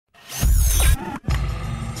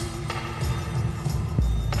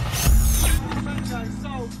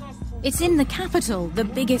It's in the capital the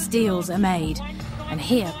biggest deals are made. And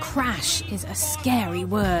here, crash is a scary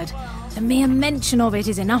word. The mere mention of it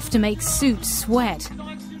is enough to make suits sweat.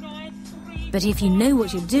 But if you know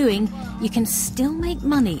what you're doing, you can still make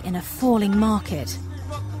money in a falling market.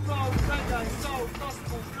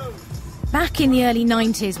 Back in the early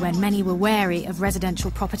 90s, when many were wary of residential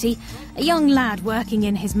property, a young lad working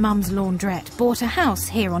in his mum's laundrette bought a house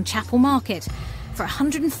here on Chapel Market for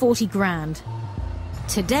 140 grand.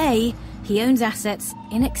 Today, he owns assets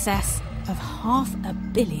in excess of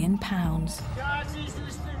 £500 million.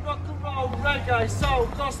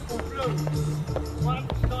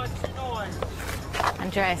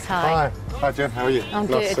 Andreas, hi. Hi. Hi, Jen. How are you? I'm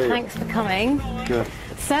good. Thanks for coming. Good.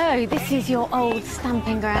 So, this is your old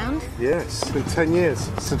stamping ground? Yes, it's been 10 years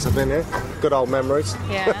since I've been here. Good old memories.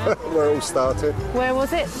 Yeah. Where it all started. Where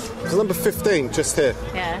was it? It was number 15, just here.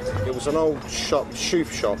 Yeah. It was an old shop, shoe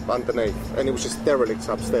shop underneath, and it was just derelict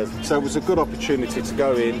upstairs. So it was a good opportunity to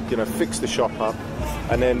go in, you know, fix the shop up,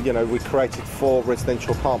 and then, you know, we created 4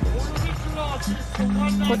 residential apartments.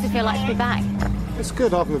 What does it feel like to be back? It's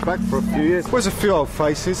good. I haven't been back for a few years. There's a few old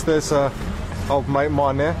faces. There's an old mate of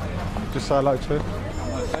mine there. Just say hello to him.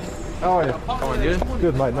 How are you? How are you?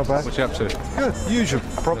 Good, mate, not bad. What you up to? Good, usual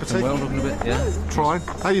property. Well, looking a bit, yeah. Trying.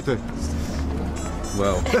 How you doing?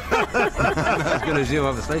 Well, as good as you,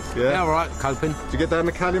 obviously. Yeah. All right, coping. Do you get down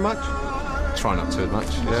to Cali much? Try not to much.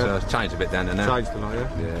 Yeah. It's changed a bit down there now. Changed a lot,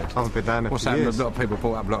 yeah? Yeah. I haven't been down there What's for happened? years. A lot of people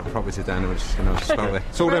bought up a lot of property down there, which is, you know, slowly.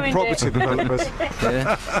 It's all them property developers.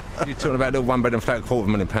 Yeah. You're talking about a little one-bedroom flat,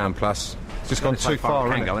 £250,000 plus. It's just gone too far, It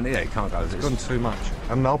hasn't can go, it? yeah, it can't go. It's gone too much.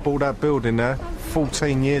 And I bought that building there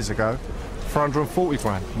 14 years ago for 140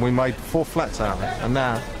 grand. We made 4 flats out of it, and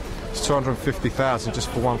now it's 250,000 just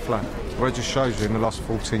for 1 flat. Well, it just shows you in the last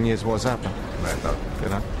 14 years what has happened. You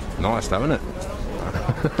know. Nice, though, isn't it?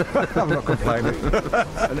 I'm not complaining.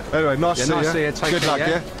 Anyway, nice to see you. Nice to see you. Take Good care, luck, yeah?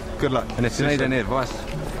 yeah? Good luck. And if you need any advice,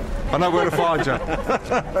 I know where to find you.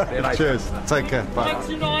 see you later. Cheers. Take care. Bye.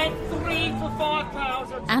 99, 3 for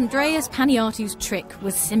 5,000. Andreas Panayiotou's trick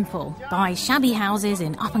was simple. Buy shabby houses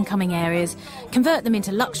in up-and-coming areas, convert them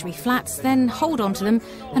into luxury flats, then hold on to them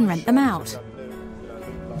and rent them out.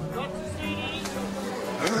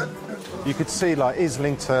 You could see like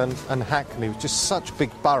Islington and Hackney were just such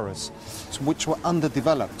big boroughs which were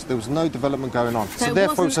underdeveloped. There was no development going on. So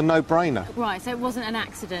therefore it's a no-brainer. Right, so it wasn't an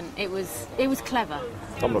accident, it was clever.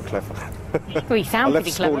 I'm not clever. Well, you sound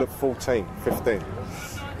pretty clever. I left school at 14, 15.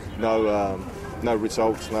 No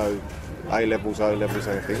results, no A-levels, O-levels,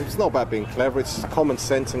 anything. It's not about being clever, it's common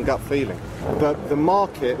sense and gut feeling. But the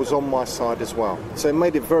market was on my side as well, so it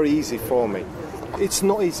made it very easy for me. It's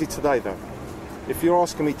not easy today, though. If you're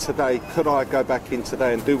asking me today, could I go back in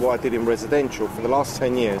today and do what I did in residential for the last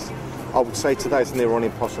 10 years, I would say today it's near on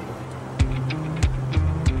impossible.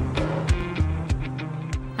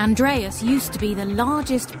 Andreas used to be the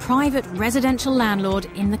largest private residential landlord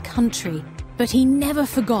in the country. But he never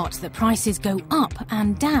forgot that prices go up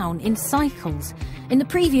and down in cycles. In the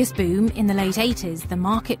previous boom, in the late 80s, the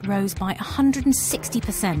market rose by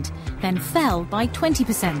 160%, then fell by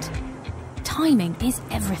 20%. Timing is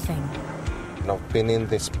everything. I've been in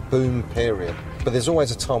this boom period, but there's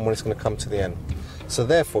always a time when it's going to come to the end. So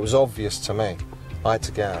therefore, it was obvious to me I had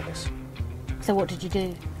to get out of this. So what did you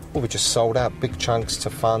do? Well, we just sold out big chunks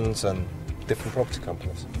to funds and different property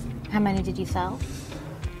companies. How many did you sell?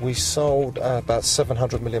 We sold about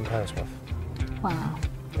 £700 million worth. Wow.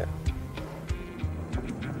 Yeah.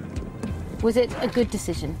 Was it a good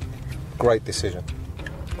decision? Great decision.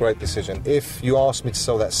 Great decision. If you asked me to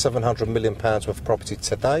sell that £700 million worth of property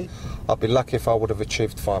today, I'd be lucky if I would have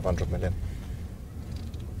achieved 500 million.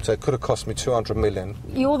 So it could have cost me 200 million.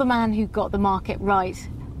 You're the man who got the market right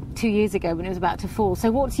 2 years ago when it was about to fall. So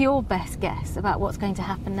what's your best guess about what's going to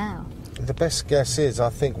happen now? The best guess is I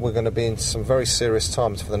think we're going to be in some very serious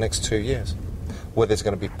times for the next 2 years, where there's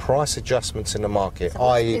going to be price adjustments in the market,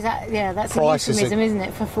 i.e. That's a euphemism, isn't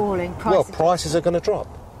it, for falling? Well, prices are going to drop,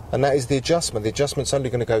 and that is the adjustment. The adjustment's only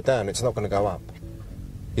going to go down, it's not going to go up.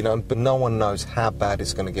 You know, but no one knows how bad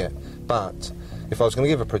it's going to get. But if I was going to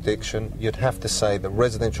give a prediction, you'd have to say that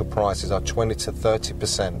residential prices are 20 to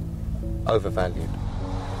 30% overvalued.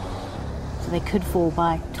 So they could fall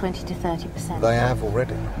by 20 to 30%? They have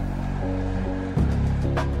already.